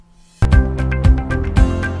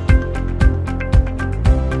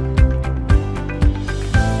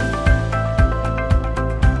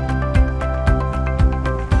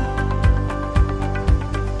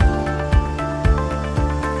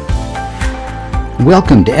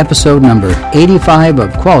Welcome to episode number 85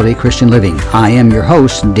 of Quality Christian Living. I am your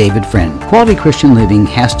host, David Friend. Quality Christian Living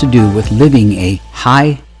has to do with living a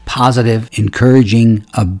high, positive, encouraging,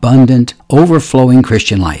 abundant, overflowing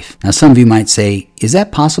Christian life. Now, some of you might say, is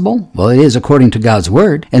that possible? Well, it is according to God's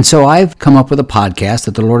Word. And so I've come up with a podcast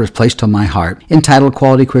that the Lord has placed on my heart entitled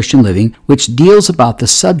Quality Christian Living, which deals about the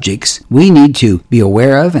subjects we need to be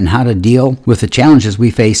aware of and how to deal with the challenges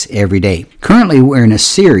we face every day. Currently, we're in a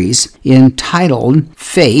series entitled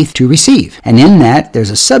Faith to Receive. And in that,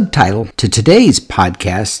 there's a subtitle to today's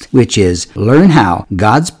podcast, which is Learn How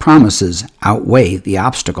God's Promises Outweigh the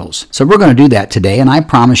Obstacles. So we're going to do that today, and I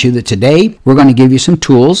promise you that today we're going to give you some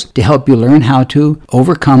tools to help you learn how to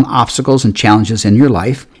overcome obstacles and challenges in your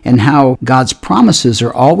life, and how God's promises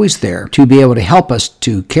are always there to be able to help us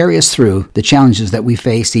to carry us through the challenges that we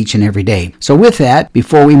face each and every day. So with that,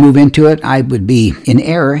 before we move into it, I would be in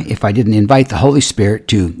error if I didn't invite the Holy Spirit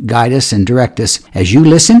to guide us and direct us as you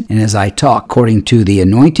listen and as I talk according to the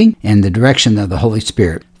anointing and the direction of the Holy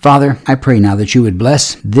Spirit. Father, I pray now that you would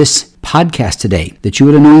bless this podcast today, that you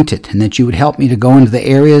would anoint it, and that you would help me to go into the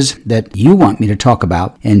areas that you want me to talk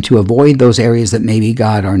about and to avoid those areas that maybe,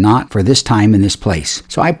 God, are not for this time in this place.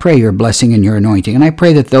 So I pray your blessing and your anointing, and I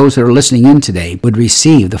pray that those that are listening in today would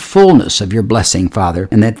receive the fullness of your blessing, Father,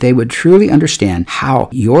 and that they would truly understand how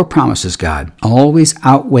your promises, God, always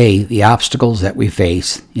outweigh the obstacles that we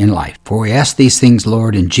face in life. For we ask these things,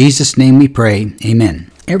 Lord, in Jesus' name we pray. Amen.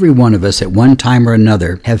 Every one of us at one time or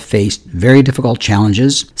another have faced very difficult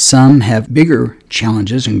challenges. Some have bigger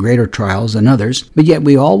challenges and greater trials than others, but yet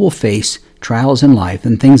we all will face trials in life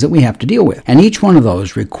and things that we have to deal with. And each one of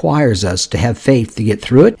those requires us to have faith to get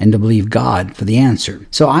through it and to believe God for the answer.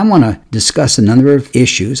 So I want to discuss a number of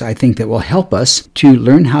issues I think that will help us to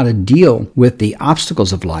learn how to deal with the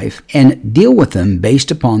obstacles of life and deal with them based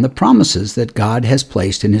upon the promises that God has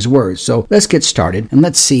placed in His Word. So let's get started and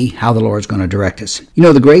let's see how the Lord's going to direct us. You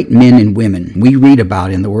know, the great men and women we read about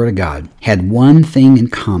in the Word of God had one thing in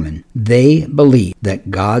common. They believed that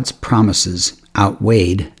God's promises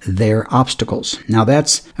outweighed their obstacles. Now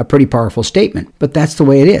that's a pretty powerful statement, but that's the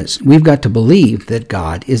way it is. We've got to believe that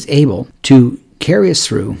God is able to carry us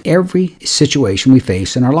through every situation we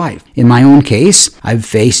face in our life. In my own case, I've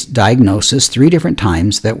faced diagnosis 3 different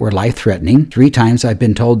times that were life-threatening. 3 times I've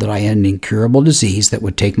been told that I had an incurable disease that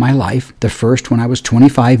would take my life. The first when I was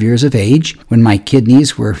 25 years of age, when my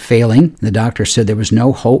kidneys were failing. The doctor said there was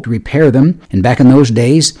no hope to repair them. And back in those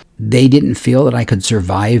days, they didn't feel that I could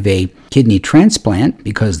survive a kidney transplant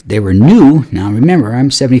because they were new. Now remember,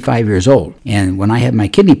 I'm 75 years old, and when I had my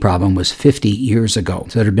kidney problem was 50 years ago.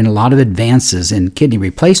 So there had been a lot of advances in kidney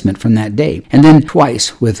replacement from that day. And then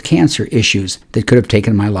twice with cancer issues that could have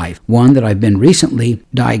taken my life. One that I've been recently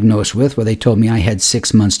diagnosed with where they told me I had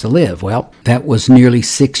 6 months to live. Well, that was nearly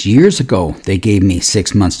 6 years ago they gave me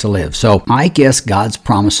 6 months to live. So I guess God's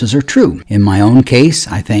promises are true. In my own case,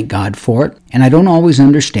 I thank God for it. And I don't always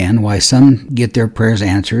understand why some get their prayers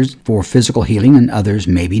answered for physical healing and others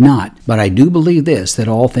maybe not. But I do believe this, that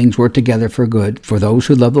all things work together for good for those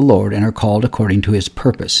who love the Lord and are called according to His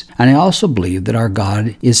purpose. And I also believe that our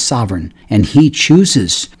God is sovereign and He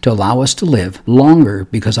chooses to allow us to live longer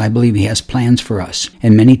because I believe He has plans for us.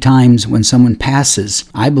 And many times when someone passes,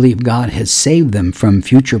 I believe God has saved them from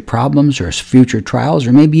future problems or future trials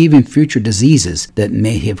or maybe even future diseases that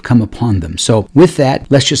may have come upon them. So with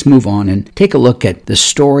that, let's just move on and take a look at the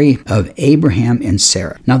story of Abraham and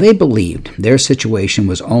Sarah. Now, they believed their situation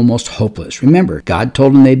was almost hopeless. Remember, God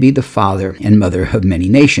told them they'd be the father and mother of many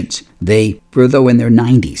nations. They were, though, in their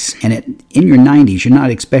 90s. And in your 90s, you're not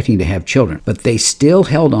expecting to have children. But they still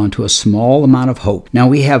held on to a small amount of hope. Now,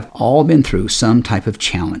 we have all been through some type of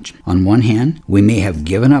challenge. On one hand, we may have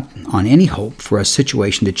given up on any hope for a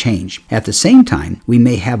situation to change. At the same time, we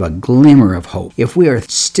may have a glimmer of hope. If we are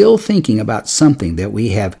still thinking about something that we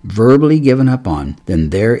have verbally given up on, then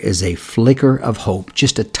there is a flicker of hope,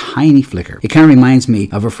 just a tiny flicker. It kind of reminds me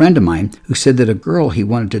of a friend of mine who said that a girl he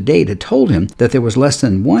wanted to date had told him that there was less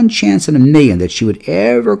than 1 chance in a million that she would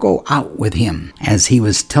ever go out with him. As he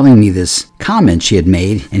was telling me this comment she had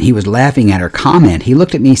made, and he was laughing at her comment, he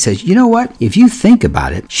looked at me and says, you know what? If you think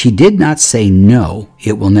about it, she did not say no,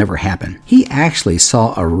 it will never happen. He actually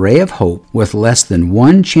saw a ray of hope with less than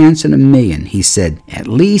 1 chance in a million. He said, at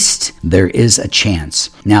least there is a chance.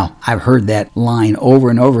 Now, I've heard that line over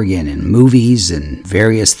and over again in movies and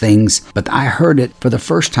various things, but I heard it for the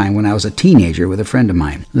first time when I was a teenager with a friend of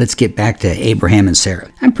mine. Let's get back to Abraham and Sarah.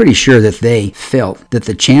 I'm pretty sure that they felt that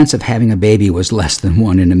the chance of having a baby was less than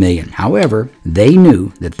 1 in a million. However, they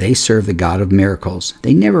knew that they served the God of miracles.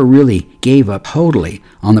 They never really gave up totally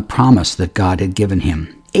on the promise that God had given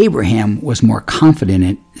him. Abraham was more confident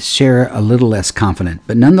in Sarah a little less confident,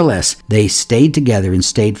 but nonetheless, they stayed together and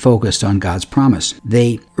stayed focused on God's promise.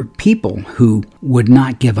 They were people who would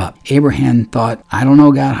not give up. Abraham thought, I don't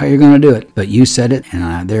know, God, how you're going to do it, but you said it,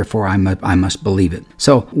 and therefore I must believe it.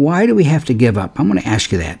 So why do we have to give up? I'm going to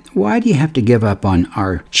ask you that. Why do you have to give up on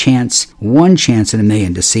our chance, one chance in a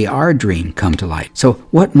million, to see our dream come to life? So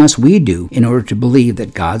what must we do in order to believe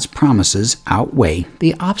that God's promises outweigh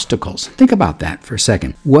the obstacles? Think about that for a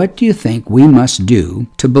second. What do you think we must do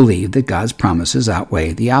to believe that God's promises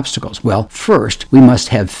outweigh the obstacles? Well, first, we must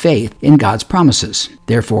have faith in God's promises.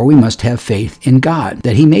 Therefore, we must have faith in God,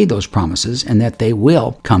 that He made those promises and that they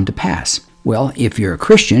will come to pass. Well, if you're a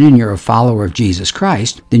Christian and you're a follower of Jesus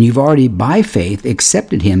Christ, then you've already by faith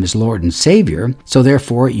accepted Him as Lord and Savior, so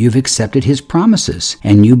therefore you've accepted His promises.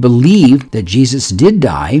 And you believe that Jesus did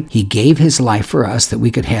die. He gave His life for us that we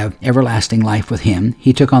could have everlasting life with Him.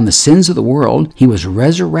 He took on the sins of the world. He was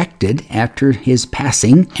resurrected after His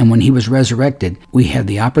passing, and when He was resurrected, we have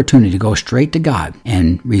the opportunity to go straight to God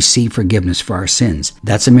and receive forgiveness for our sins.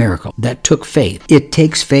 That's a miracle. That took faith. It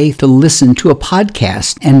takes faith to listen to a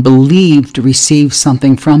podcast and believe to receive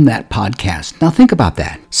something from that podcast. Now think about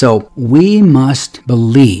that. So we must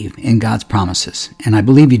believe in God's promises. And I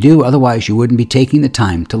believe you do, otherwise you wouldn't be taking the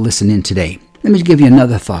time to listen in today. Let me give you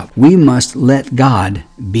another thought. We must let God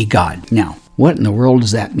be God. Now, what in the world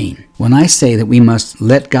does that mean? When I say that we must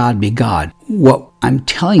let God be God, what I'm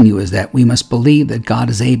telling you is that we must believe that God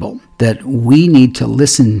is able, that we need to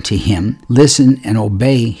listen to Him, listen and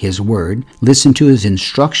obey His word, listen to His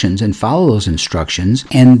instructions and follow those instructions,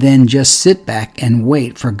 and then just sit back and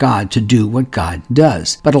wait for God to do what God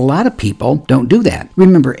does. But a lot of people don't do that.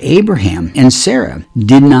 Remember, Abraham and Sarah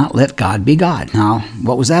did not let God be God. Now,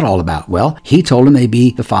 what was that all about? Well, He told them they'd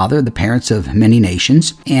be the father, the parents of many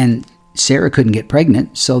nations, and Sarah couldn't get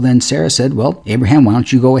pregnant, so then Sarah said, well, Abraham, why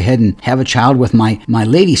don't you go ahead and have a child with my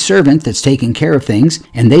lady servant that's taking care of things?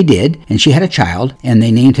 And they did, and she had a child, and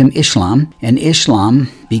they named him Islam, and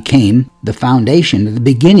Islam became the foundation, the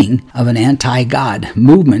beginning of an anti-God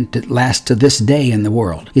movement that lasts to this day in the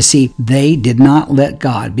world. You see, they did not let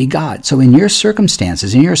God be God. So in your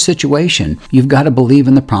circumstances, in your situation, you've got to believe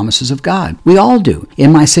in the promises of God. We all do.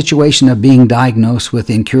 In my situation of being diagnosed with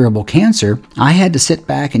incurable cancer, I had to sit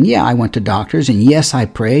back and I went to doctors, and yes, I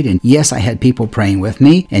prayed, and yes, I had people praying with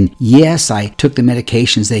me, and yes, I took the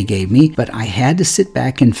medications they gave me, but I had to sit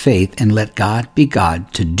back in faith and let God be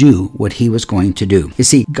God to do what He was going to do. You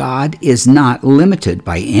see, God is not limited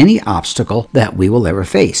by any obstacle that we will ever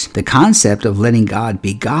face. The concept of letting God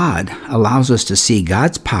be God allows us to see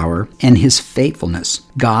God's power and His faithfulness.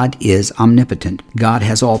 God is omnipotent. God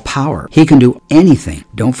has all power. He can do anything.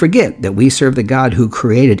 Don't forget that we serve the God who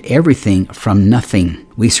created everything from nothing.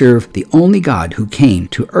 We serve the only God who came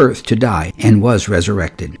to earth to die and was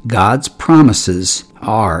resurrected. God's promises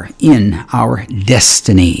are in our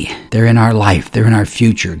destiny. They're in our life. They're in our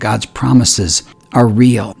future. God's promises are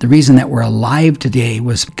real. The reason that we're alive today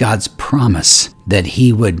was God's promise that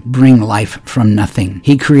He would bring life from nothing.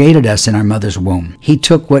 He created us in our mother's womb. He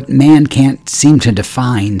took what man can't seem to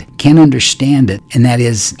define, can't understand it, and that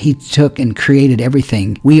is, He took and created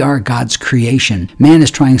everything. We are God's creation. Man is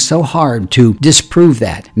trying so hard to disprove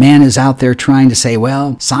that. Man is out there trying to say,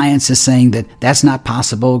 well, science is saying that that's not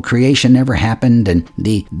possible, creation never happened, and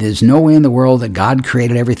there's no way in the world that God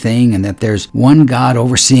created everything, and that there's one God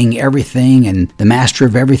overseeing everything, and the master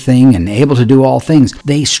of everything, and able to do all things.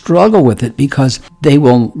 They struggle with it because they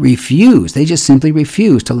will refuse. They just simply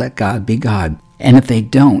refuse to let God be God. And if they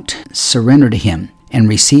don't surrender to Him and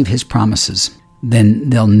receive His promises, then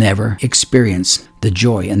they'll never experience the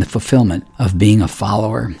joy and the fulfillment of being a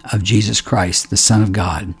follower of Jesus Christ, the Son of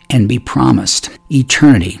God, and be promised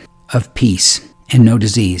eternity of peace and no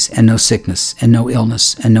disease and no sickness and no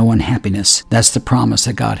illness and no unhappiness. That's the promise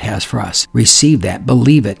that God has for us. Receive that,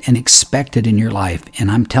 believe it, and expect it in your life.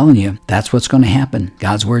 And I'm telling you, that's what's going to happen.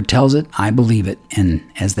 God's Word tells it. I believe it. And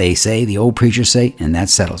as they say, the old preachers say, and that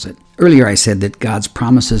settles it. Earlier I said that God's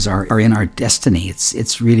promises are in our destiny.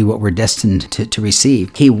 It's really what we're destined to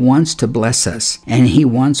receive. He wants to bless us, and He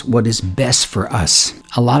wants what is best for us.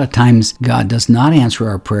 A lot of times God does not answer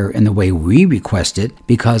our prayer in the way we request it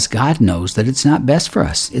because God knows that it's not best for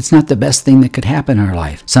us. It's not the best thing that could happen in our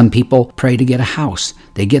life. Some people pray to get a house.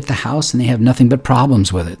 They get the house and they have nothing but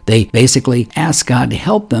problems with it. They basically ask God to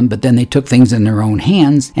help them, but then they took things in their own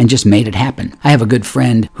hands and just made it happen. I have a good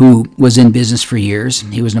friend who was in business for years.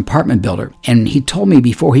 He was an apartment builder, and he told me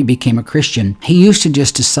before he became a Christian, he used to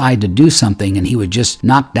just decide to do something and he would just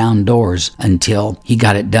knock down doors until he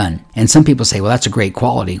got it done. And some people say, well, that's a great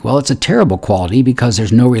quality. Well, it's a terrible quality because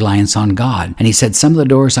there's no reliance on God. And he said, some of the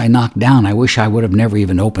doors I knocked down, I wish I would have never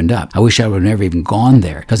even opened up. I wish I would have never even gone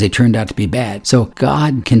there because they turned out to be bad. So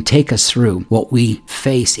God can take us through what we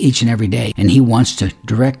face each and every day, and he wants to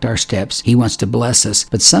direct our steps. He wants to bless us.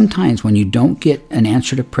 But sometimes when you don't get an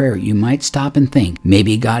answer to prayer, you might stop and think,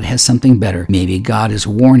 maybe God has something better. Maybe God is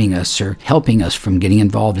warning us or helping us from getting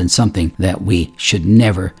involved in something that we should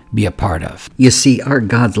never be a part of. You see, our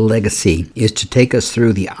God's legacy is to take us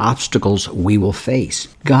through the obstacles we will face.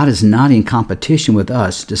 God is not in competition with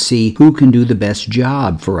us to see who can do the best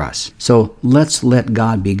job for us. So let's let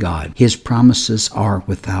God be God. His promises are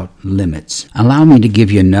without limits. Allow me to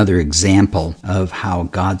give you another example of how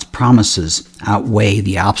God's promises outweigh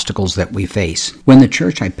the obstacles that we face. When the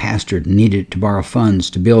church I pastored needed to borrow funds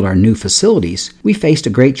to build our new facilities, we faced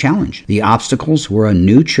a great challenge. The obstacles were a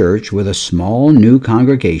new church with a small new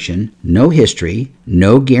congregation, no history,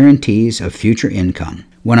 no guarantees of future income.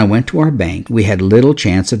 When I went to our bank, we had little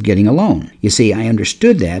chance of getting a loan. You see, I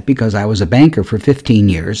understood that because I was a banker for 15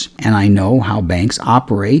 years, and I know how banks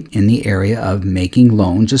operate in the area of making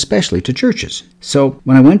loans, especially to churches. So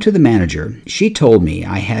when I went to the manager, she told me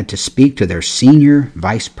I had to speak to their senior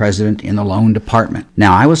vice president in the loan department.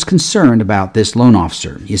 Now, I was concerned about this loan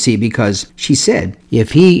officer, you see, because she said,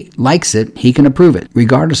 if he likes it, he can approve it,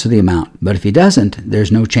 regardless of the amount. But if he doesn't,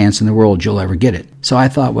 there's no chance in the world you'll ever get it. So I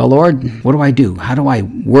thought, well, Lord, what do I do? How do I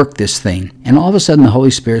work this thing? And all of a sudden, the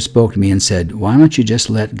Holy Spirit spoke to me and said, why don't you just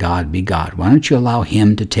let God be God? Why don't you allow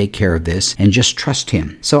him to take care of this and just trust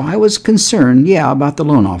him? So I was concerned, about the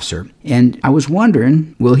loan officer. And I was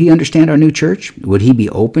wondering, will he understand our new church? Would he be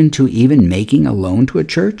open to even making a loan to a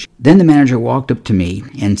church? Then the manager walked up to me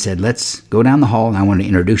and said, let's go down the hall and I want to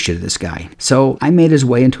introduce you to this guy. So I made his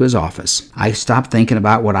way into his office. I stopped thinking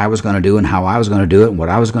about what I was going to do and how I was going to do it and what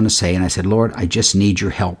I was going to say. And I said, Lord, I just need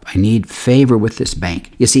your help. I need favor with this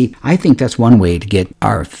bank. You see, I think that's one way to get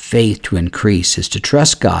our faith to increase is to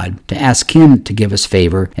trust God, to ask him to give us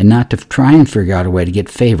favor and not to try and figure out a way to get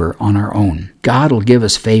favor on our own. God will give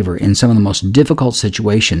us favor in some of the most difficult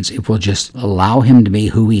situations if we'll just allow him to be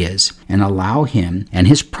who he is and allow him and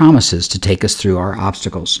his promises to take us through our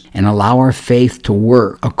obstacles and allow our faith to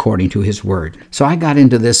work according to his word. So I got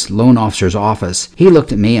into this loan officer's office. He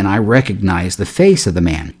looked at me and I recognized the face of the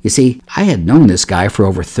man. You see, I had known this guy for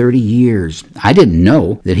over 30 years. I didn't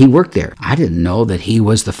know that he worked there. I didn't know that he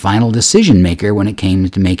was the final decision maker when it came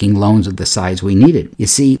to making loans of the size we needed. You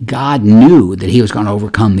see, God knew that he was going to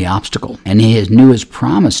overcome the obstacle, and his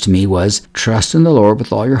promise to me was, trust in the Lord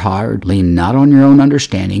with all your heart, lean not on your own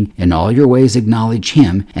understanding, in all your ways acknowledge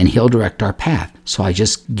him, and he'll direct our path. So I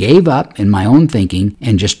just gave up in my own thinking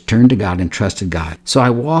and just turned to God and trusted God. So I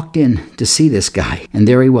walked in to see this guy, and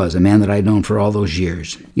there he was, a man that I'd known for all those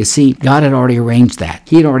years. You see, God had already arranged that.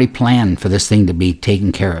 He had already planned for this thing to be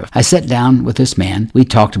taken care of. I sat down with this man. We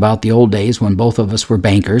talked about the old days when both of us were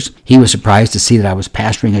bankers. He was surprised to see that I was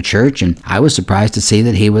pastoring a church, and I was surprised to see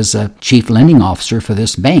that he was a chief lending officer for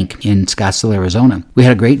this bank in Scottsdale, Arizona. We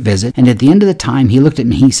had a great visit, and at the end of the time, he looked at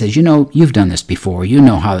me. He says, you've done this before. You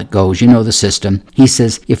know how it goes. You know the system. He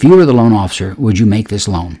says, if you were the loan officer, would you make this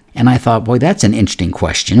loan? And I thought, boy, that's an interesting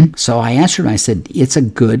question. So I answered him. I said, it's a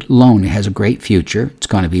good loan. It has a great future. It's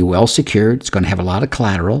going to be well secured. It's going to have a lot of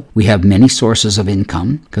collateral. We have many sources of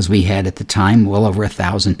income because we had at the time well over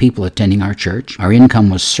 1,000 people attending our church. Our income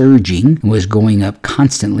was surging, was going up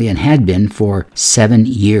constantly and had been for 7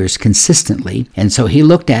 years consistently. And so he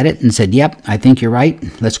looked at it and said, yep, I think you're right.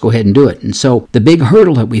 Let's go ahead and do it. And so the big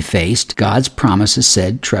hurdle that we faced, God's promises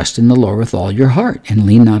said, trust in the Lord with all your heart and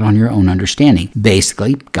lean not on your own understanding.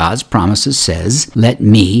 Basically, God's promises says, let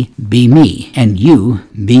me be me and you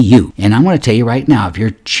be you. And I want to tell you right now, if you're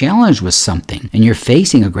challenged with something and you're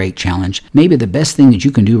facing a great challenge, maybe the best thing that you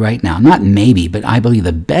can do right now, not maybe, but I believe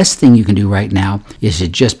the best thing you can do right now is to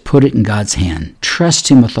just put it in God's hand. Trust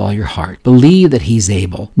him with all your heart. Believe that he's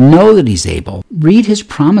able. Know that he's able. Read his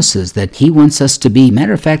promises that he wants us to be.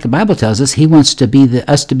 Matter of fact, the Bible tells us he wants to be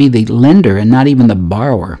us to be the lender and not even the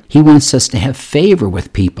borrower. He wants us to have favor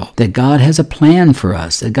with people, that God has a plan for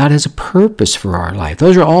us, that God has a purpose for our life.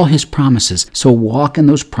 Those are all his promises. So walk in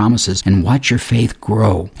those promises and watch your faith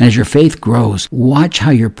grow. And as your faith grows, watch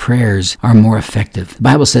how your prayers are more effective. The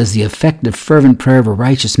Bible says the effective, fervent prayer of a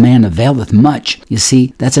righteous man availeth much. You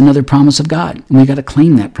see, that's another promise of God. And we got to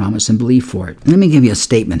claim that promise and believe for it. Let me give you a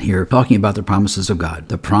statement here talking about the promises of God.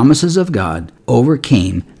 The promises of God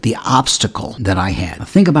overcame the obstacle that I had. Now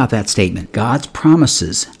think about that statement. God's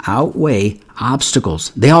promises outweigh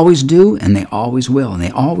obstacles. They always do, and they always will, and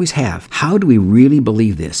they always have. How do we really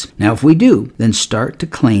believe this? Now, if we do, then start to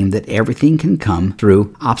claim that everything can come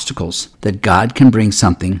through obstacles, that God can bring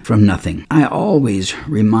something from nothing. I always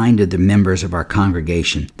reminded the members of our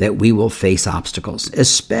congregation that we will face obstacles,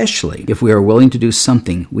 especially if we are willing to do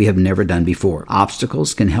something we have never done before.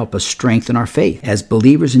 Obstacles can help us strengthen our faith. As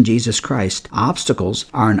believers in Jesus Christ, obstacles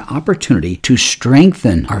are an opportunity to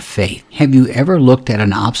strengthen our faith. Have you ever looked at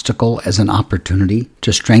an obstacle as an opportunity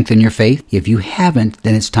to strengthen your faith? If you haven't,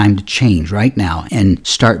 then it's time to change right now and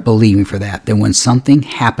start believing for that. Then when something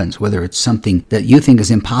happens, whether it's something that you think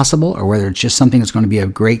is impossible or whether it's just something that's going to be a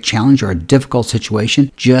great challenge or a difficult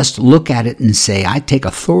situation, just look at it and say, I take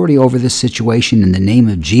authority over this situation in the name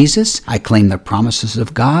of Jesus. I claim the promises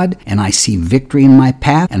of God and I see victory in my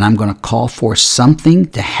path, and I'm going to call for something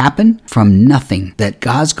to happen from nothing, that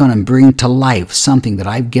God's going to bring to life something that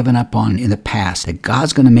I've given up on in the past, that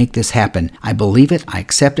God's going to make this happen. I believe it, I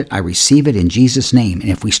accept it, I receive it in Jesus' name. And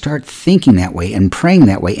if we start thinking that way and praying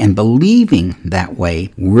that way and believing that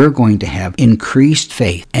way, we're going to have increased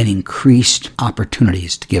faith and increased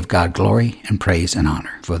opportunities to give God glory and praise and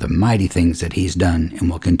honor for the mighty things that He's done and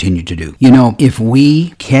will continue to do. You know, if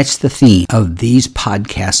we catch the theme of these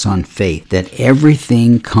podcasts on faith, that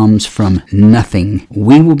everything comes from nothing,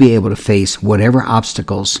 we will be able to face whatever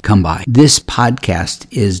obstacles come by. This podcast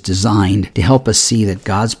is designed to help us see that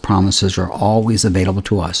God's promises are always available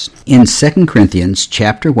to us. In 2 Corinthians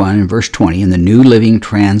chapter 1 and verse 20 in the New Living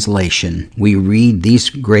Translation, we read these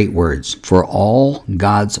great words, "For all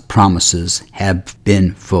God's promises have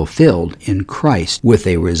been fulfilled in Christ with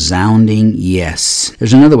a resounding yes."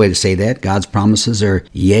 There's another way to say that. God's promises are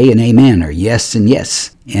yea and amen, or yes and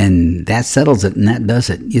yes. And that settles it, and that does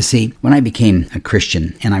it. You see, when I became a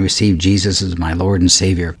Christian and I received Jesus as my Lord and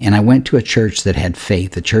Savior, and I went to a church that had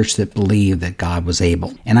faith, a church that believed that God was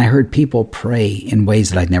able, and I heard people pray in ways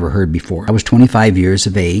that I'd never heard before. I was 25 years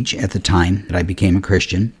of age at the time that I became a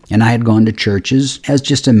Christian, and I had gone to churches as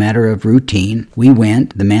just a matter of routine. We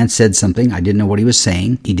went, the man said something, I didn't know what he was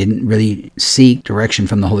saying. He didn't really seek direction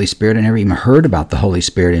from the Holy Spirit. I never even heard about the Holy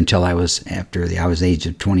Spirit until I was age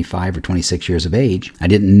of 25 or 26 years of age. I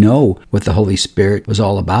didn't know what the Holy Spirit was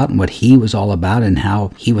all about and what He was all about and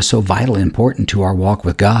how He was so vital and important to our walk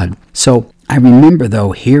with God. So I remember,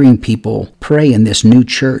 though, hearing people pray in this new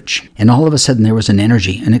church, and all of a sudden there was an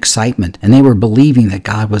energy, an excitement, and they were believing that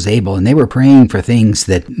God was able, and they were praying for things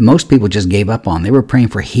that most people just gave up on. They were praying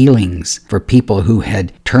for healings for people who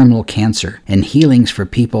had terminal cancer, and healings for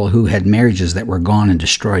people who had marriages that were gone and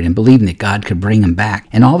destroyed, and believing that God could bring them back.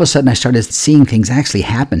 And all of a sudden I started seeing things actually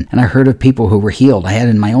happen, and I heard of people who were healed. I had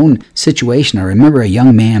in my own situation, I remember a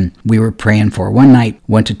young man we were praying for. One night,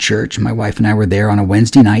 went to church. My wife and I were there on a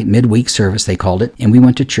Wednesday night, midweek service, they called it, and we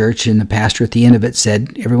went to church, and the pastor at the end of it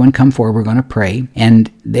said, everyone come forward, we're going to pray. And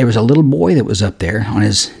there was a little boy that was up there on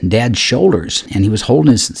his dad's shoulders, and he was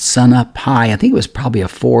holding his son up high. I think it was probably a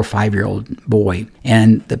 4 or 5-year-old boy.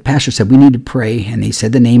 And the pastor said, we need to pray. And he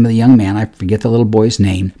said the name of the young man. I forget the little boy's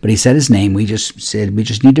name, but he said his name. We just said, we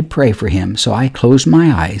just need to pray for him. So I closed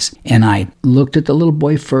my eyes, and I looked at the little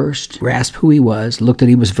boy first, grasped who he was, looked that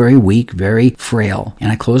he was very weak, very frail.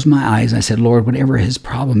 And I closed my eyes, and I said, Lord, whatever his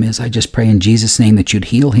problem is, I just pray in Jesus' name that you'd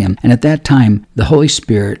heal him. And at that time, the Holy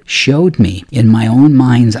Spirit showed me in my own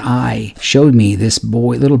mind's eye, showed me this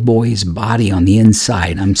little boy's body on the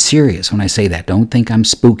inside. I'm serious when I say that. Don't think I'm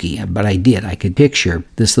spooky, but I did. I could picture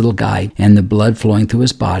this little guy and the blood flowing through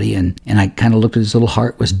his body, and I kind of looked at his little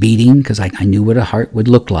heart was beating because I knew what a heart would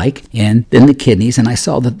look like, and then the kidneys, and I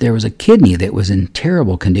saw that there was a kidney that was in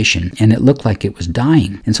terrible condition, and it looked like it was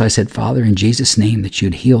dying. And so I said, Father, in Jesus' name, that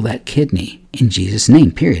you'd heal that kidney. In Jesus'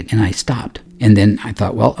 name, period. And I stopped. And then I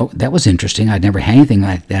thought, well, that was interesting. I'd never had anything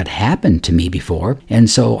like that happen to me before. And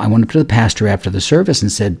so I went up to the pastor after the service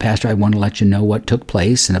and said, Pastor, I want to let you know what took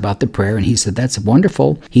place and about the prayer. And he said, that's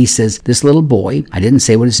wonderful. He says, this little boy, I didn't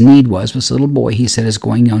say what his need was, this little boy, he said, is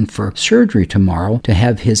going on for surgery tomorrow to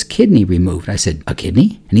have his kidney removed. I said, a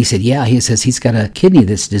kidney? And he said, yeah. He says he's got a kidney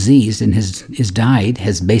that's diseased and has died,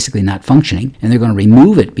 has basically not functioning, and they're going to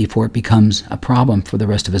remove it before it becomes a problem for the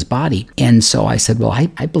rest of his body. And so I said, well,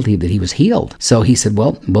 I believe that he was healed. So he said,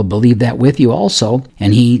 well, we'll believe that with you also.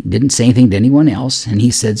 And he didn't say anything to anyone else. And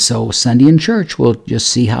he said, so Sunday in church, we'll just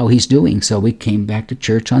see how he's doing. So we came back to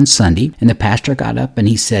church on Sunday, and the pastor got up and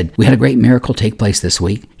he said, we had a great miracle take place this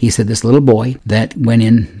week. He said, this little boy that went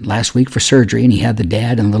in last week for surgery, and he had the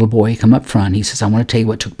dad and the little boy come up front. He says, I want to tell you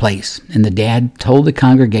what took place. And the dad told the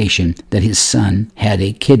congregation that his son had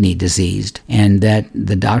a kidney diseased and that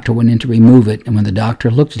the doctor went in to remove it. And when the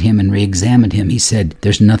doctor looked at him and re-examined him, he said,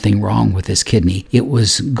 there's nothing wrong with his this kidney. It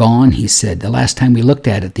was gone, he said. The last time we looked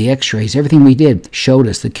at it, the x-rays, everything we did showed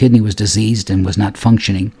us the kidney was diseased and was not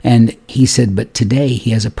functioning. And he said, but today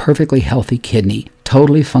he has a perfectly healthy kidney,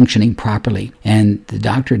 totally functioning properly. And the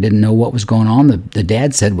doctor didn't know what was going on. The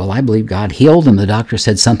dad said, well, I believe God healed him. The doctor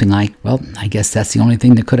said something like, well, I guess that's the only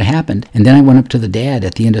thing that could have happened. And then I went up to the dad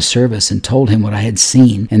at the end of service and told him what I had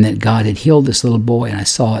seen and that God had healed this little boy, and I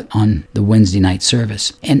saw it on the Wednesday night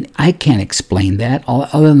service. And I can't explain that. All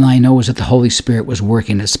other than I know is that the Holy Spirit was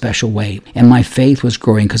working in a special way. And my faith was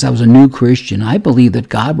growing because I was a new Christian. I believed that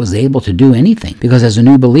God was able to do anything because as a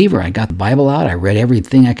new believer, I got the Bible out. I read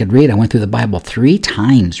everything I could read. I went through the Bible 3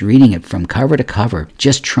 times, reading it from cover to cover,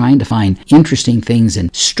 just trying to find interesting things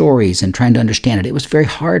and stories and trying to understand it. It was very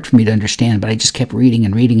hard for me to understand, but I just kept reading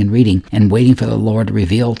and reading and reading and waiting for the Lord to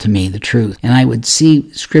reveal to me the truth. And I would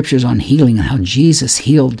see scriptures on healing and how Jesus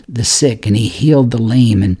healed the sick and he healed the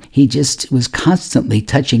lame, and he just was constantly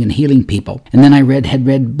touching and healing people. And then I had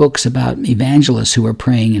read books about evangelists who were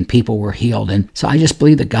praying and people were healed. And so I just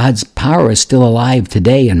believe that God's power is still alive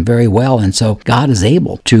today and very well. And so God is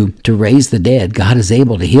able to raise the dead. God is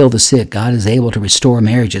able to heal the sick. God is able to restore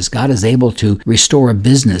marriages. God is able to restore a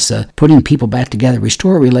business, putting people back together,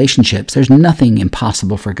 restore relationships. There's nothing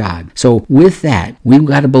impossible for God. So with that, we've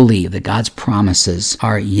got to believe that God's promises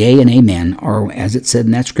are yea and amen, or as it said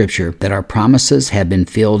in that scripture, that our promises have been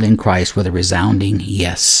filled in Christ with a resounding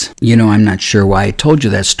yes. You know, I'm not sure why I told you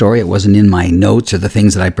that story. It wasn't in my notes or the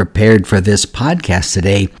things that I prepared for this podcast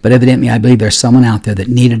today, but evidently I believe there's someone out there that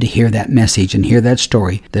needed to hear that message and hear that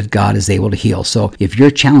story that God is able to heal. So if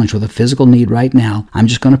you're challenged with a physical need right now, I'm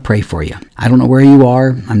just going to pray for you. I don't know where you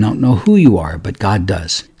are. I don't know who you are, but God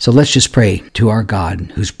does. So let's just pray to our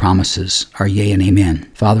God whose promises are yea and amen.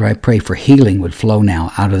 Father, I pray for healing would flow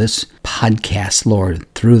now out of this podcast,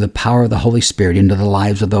 Lord, through the power of the Holy Spirit into the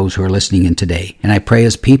lives of those who are listening in today. And I pray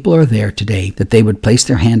as people are there today that they would place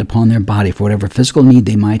their hand upon their body for whatever physical need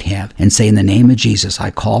they might have and say, in the name of Jesus, I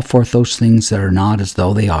call forth those things that are not as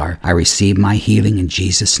though they are. I receive my healing in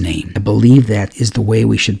Jesus' name. I believe that is the way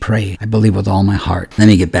we should pray. I believe with all my heart. Let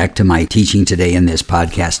me get back to my teaching today in this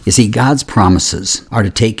podcast. You see, God's promises are to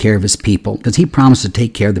take care of his people because he promised to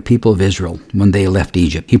take care of the people of Israel when they left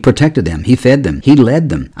Egypt. He protected them. He fed them. He led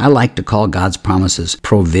them. I like to call God's promises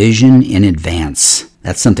provision in advance.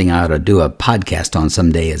 That's something I ought to do a podcast on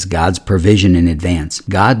someday, is God's provision in advance.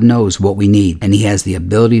 God knows what we need, and he has the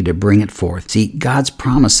ability to bring it forth. See, God's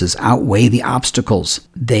promises outweigh the obstacles.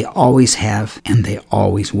 They always have, and they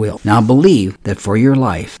always will. Now, believe that for your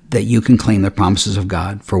life, that you can claim the promises of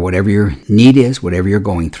God for whatever your need is, whatever you're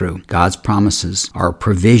going through. God's promises are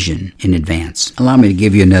provision in advance. Allow me to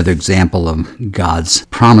give you another example of God's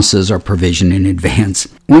promises or provision in advance.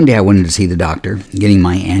 One day I went in to see the doctor, getting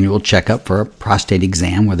my annual checkup for a prostate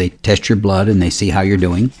exam where they test your blood and they see how you're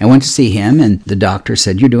doing. I went to see him and the doctor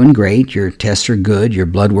said, you're doing great, your tests are good, your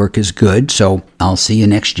blood work is good, so I'll see you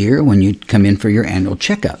next year when you come in for your annual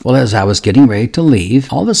checkup. Well, as I was getting ready to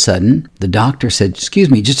leave, all of a sudden the doctor said, excuse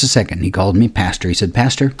me, just a second. He called me Pastor. He said,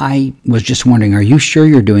 Pastor, I was just wondering, are you sure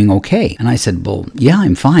you're doing okay? And I said, well, yeah,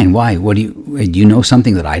 I'm fine. Why? Do you know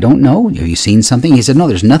something that I don't know? Have you seen something? He said, no,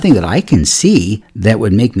 there's nothing that I can see that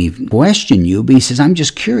would make me question you, but he says, I'm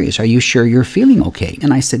just curious. Are you sure you're feeling okay?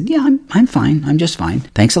 And I said, yeah, I'm fine. I'm just fine.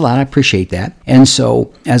 Thanks a lot. I appreciate that. And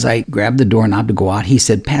so as I grabbed the doorknob to go out, he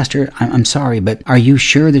said, Pastor, I'm sorry, but are you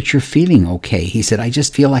sure that you're feeling okay? He said, I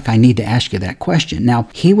just feel like I need to ask you that question. Now,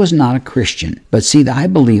 he was not a Christian, but see, I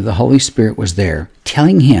believe the Holy Spirit was there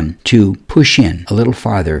telling him to push in a little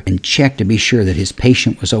farther and check to be sure that his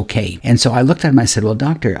patient was okay. And so I looked at him and I said, well,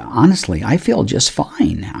 doctor, honestly, I feel just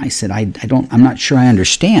fine. I said, I'm not sure I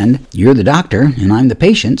understand. You're the doctor and I'm the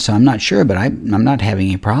patient, so I'm not sure, but I'm not having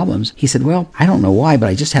any problems. He said, well, I don't know why, but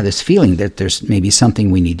I just have this feeling that there's maybe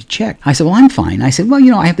something we need to check. I said, well, I'm fine. I said, well,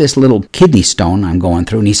 I have this little kidney stone I'm going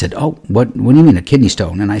through. And he said, oh, what do you mean a kidney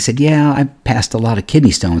stone? And I said, yeah, I've passed a lot of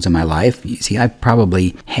kidney stones in my life. You see, I've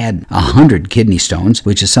probably had 100 kidney stones,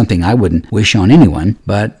 which is something I wouldn't wish on anyone,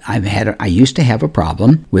 but I used to have a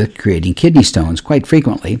problem with creating kidney stones quite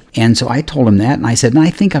frequently. And so I told him that, and I said, I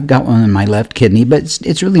think I've got one in my left kidney, but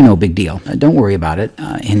it's really no big deal. Don't worry about it.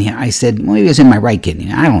 And I said, well, maybe it's in my right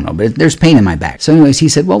kidney. I don't know, but there's pain in my back. So anyways, he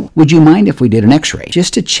said, well, would you mind if we did an x-ray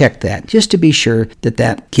just to check that, just to be sure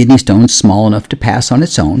that kidney stone's small enough to pass on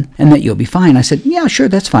its own and that you'll be fine? I said, yeah, sure,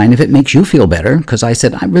 that's fine if it makes you feel better, because I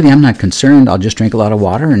said, I'm not concerned. I'll just drink a lot of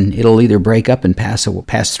water and it'll either break up and pass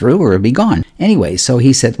through or it'll be gone. Anyway, so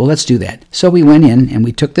he said, well, let's do that. So we went in and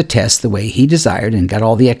we took the test the way he desired and got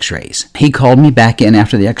all the x-rays. He called me back in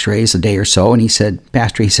after the x-rays a day or so and he said,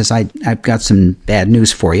 Pastor, he says, I've got some bad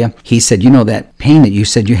news for you. He said, that pain that you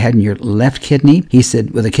said you had in your left kidney, he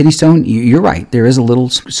said, with a kidney stone, you're right. There is a little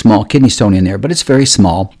small kidney stone in there, but it's very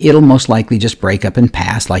small. It'll most likely just break up and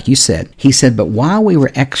pass, like you said. He said, but while we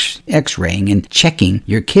were x-raying and checking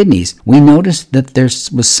your kidneys, we noticed that there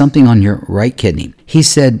was something on your right kidney. He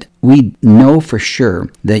said, we know for sure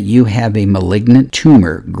that you have a malignant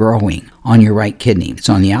tumor growing on your right kidney. It's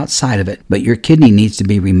on the outside of it, but your kidney needs to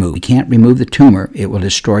be removed. You can't remove the tumor. It will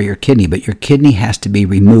destroy your kidney, but your kidney has to be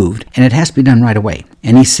removed, and it has to be done right away.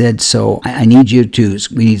 And he said, so we need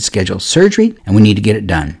to schedule surgery, and we need to get it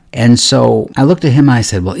done. And so I looked at him and I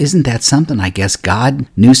said, well, isn't that something? I guess God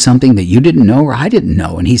knew something that you didn't know or I didn't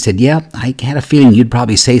know. And he said, yeah, I had a feeling you'd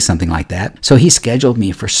probably say something like that. So he scheduled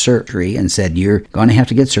me for surgery and said, you're going to have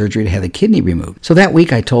to get surgery to have the kidney removed. So that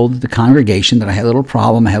week I told the congregation that I had a little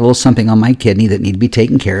problem. I had a little something on my kidney that needed to be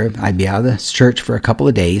taken care of. I'd be out of the church for a couple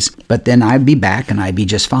of days, but then I'd be back and I'd be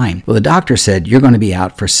just fine. Well, the doctor said, you're going to be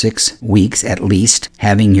out for 6 weeks at least,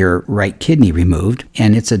 having your right kidney removed.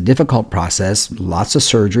 And it's a difficult process, lots of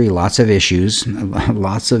surgery, lots of issues,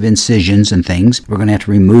 lots of incisions and things. We're going to have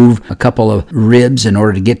to remove a couple of ribs in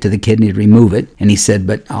order to get to the kidney to remove it. And he said,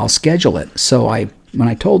 but I'll schedule it. So when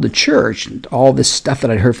I told the church all this stuff that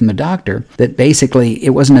I'd heard from the doctor, that basically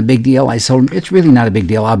it wasn't a big deal, I told him, it's really not a big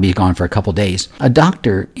deal. I'll be gone for a couple days. A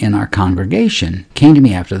doctor in our congregation came to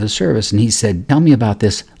me after the service and he said, tell me about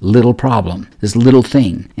this little problem, this little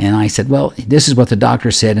thing. And I said, well, this is what the doctor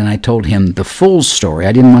said. And I told him the full story.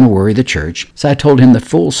 I didn't want to worry the church. So I told him the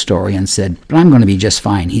full story and said, but I'm going to be just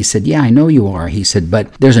fine. He said, yeah, I know you are. He said,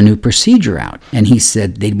 but there's a new procedure out. And he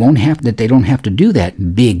said, they don't have to do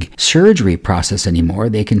that big surgery process anymore.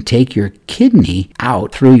 They can take your kidney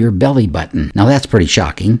out through your belly button. Now that's pretty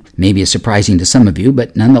shocking. Maybe it's surprising to some of you,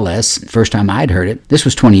 but nonetheless, first time I'd heard it. This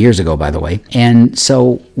was 20 years ago, by the way. And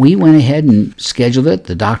so we went ahead and scheduled it.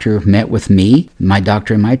 The doctor met with me. My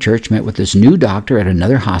doctor in my church met with this new doctor at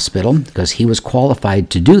another hospital because he was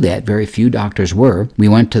qualified to do that. Very few doctors were. We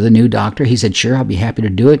went to the new doctor. He said, sure, I'll be happy to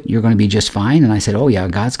do it. You're going to be just fine. And I said, oh yeah,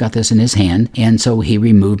 God's got this in his hand. And so he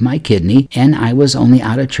removed my kidney and I was only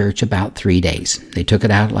out of church about 3 days. They took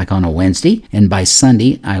it out like on a Wednesday, and by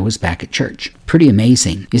Sunday, I was back at church. Pretty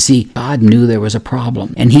amazing. You see, God knew there was a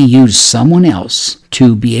problem, and he used someone else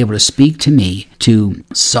to be able to speak to me to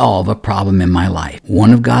solve a problem in my life.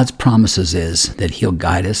 One of God's promises is that he'll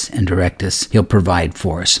guide us and direct us. He'll provide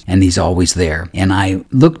for us, and he's always there. And I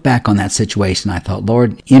looked back on that situation. I thought,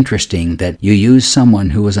 Lord, interesting that you used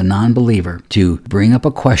someone who was a non-believer to bring up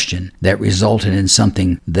a question that resulted in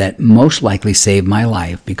something that most likely saved my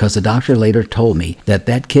life, because the doctor later told me that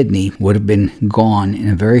that kidney would have been gone in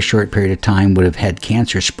a very short period of time, would have had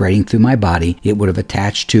cancer spreading through my body. It would have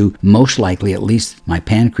attached to most likely at least my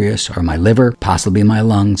pancreas or my liver, possibly my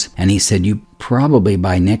lungs. And he said, you probably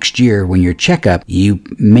by next year when your checkup, you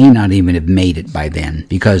may not even have made it by then,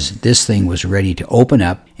 because this thing was ready to open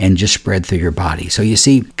up and just spread through your body. So you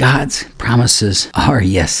see, God's promises are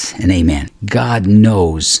yes and amen. God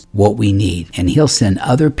knows what we need, and he'll send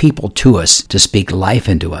other people to us to speak life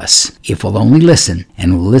into us if we'll only listen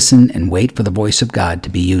and wait for the voice of God to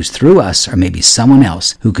be used through us, or maybe someone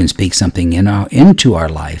else who can speak something into our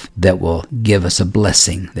life that will give us a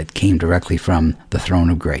blessing that came directly from the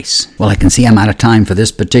throne of grace. Well, I can see I'm out of time for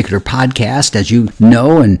this particular podcast, as you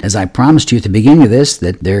know, and as I promised you at the beginning of this,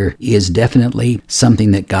 that there is definitely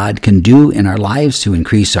something that God can do in our lives to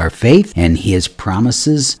increase our faith, and his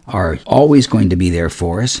promises are always going to be there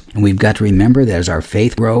for us. And we've got to remember that as our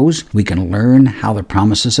faith grows, we can learn how the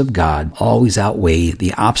promises of God always outweigh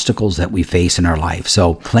the obstacles that we face in our life.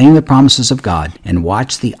 So claim the promises of God and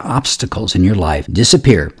watch the obstacles in your life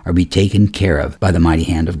disappear or be taken care of by the mighty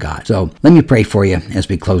hand of God. So let me pray for you as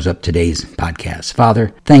we close up today's podcast.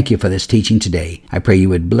 Father, thank you for this teaching today. I pray you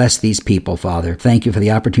would bless these people, Father. Thank you for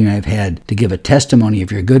the opportunity I've had to give a testimony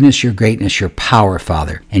of your goodness, your greatness, your power,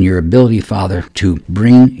 Father, and your ability, Father, to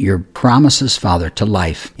bring your promises, Father, to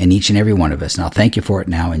life in each and every one of us. And I'll thank you for it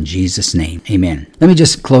now in Jesus' name. Amen. Let me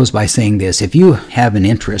just close by saying this. If you have an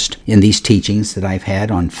interest in these teachings that I've had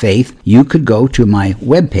on faith, you could go to my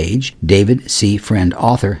webpage,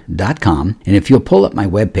 davidcfriendauthor.com, and if you'll pull up my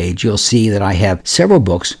webpage, you'll see that I have several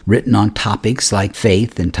books written on topics like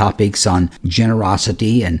faith and topics on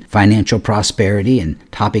generosity and financial prosperity and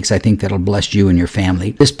topics I think that'll bless you and your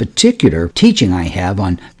family. This particular teaching I have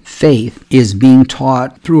on faith is being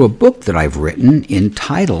taught through a book that I've written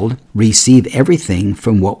entitled Receive Everything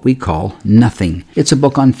from What We Call Nothing. It's a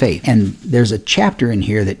book on faith, and there's a chapter in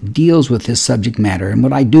here that deals with this subject matter. And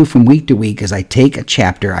what I do from week to week is I take a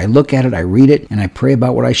chapter, I look at it, I read it, and I pray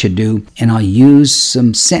about what I should do, and I'll use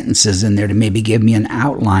some sentences in there to maybe give me an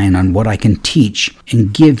outline on what I can teach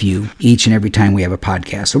and give you each and every time we have a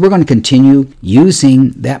podcast. So we're going to continue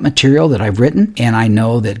using that material that I've written, and I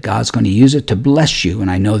know that God's going to use it to bless you, and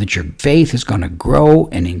I know that your faith is going to grow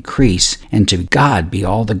and increase, and to God be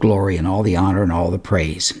all the glory and all the honor and all the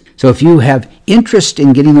praise. So if you have interest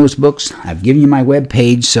in getting those books, I've given you my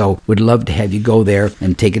webpage, so would love to have you go there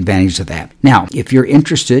and take advantage of that. Now, if you're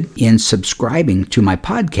interested in subscribing to my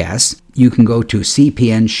podcast, you can go to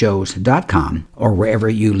cpnshows.com or wherever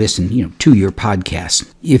you listen, to your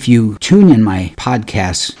podcasts. If you tune in my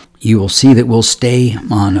podcasts, you will see that we'll stay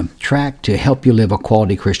on a track to help you live a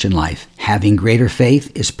quality Christian life. Having greater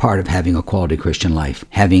faith is part of having a quality Christian life.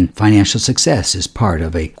 Having financial success is part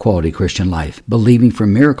of a quality Christian life. Believing for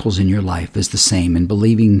miracles in your life is the same, and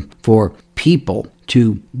believing for people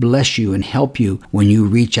to bless you and help you when you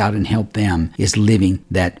reach out and help them is living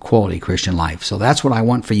that quality Christian life. So that's what I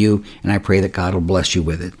want for you, and I pray that God will bless you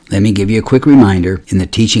with it. Let me give you a quick reminder. In the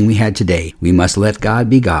teaching we had today, we must let God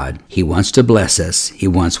be God. He wants to bless us. He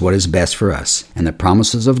wants what is best for us. And the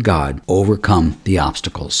promises of God overcome the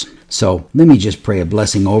obstacles. So let me just pray a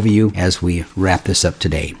blessing over you as we wrap this up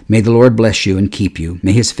today. May the Lord bless you and keep you.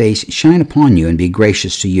 May His face shine upon you and be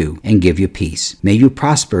gracious to you and give you peace. May you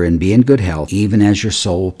prosper and be in good health, even as your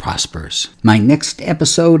soul prospers. My next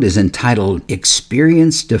episode is entitled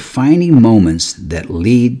Experience Defining Moments That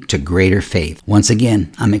Lead to Greater Faith. Once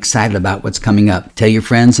again, I'm excited about what's coming up. Tell your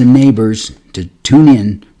friends and neighbors to tune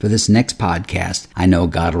in for this next podcast. I know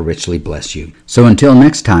God will richly bless you. So until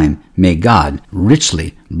next time, may God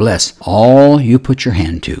richly bless all you put your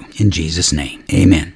hand to. In Jesus' name, amen.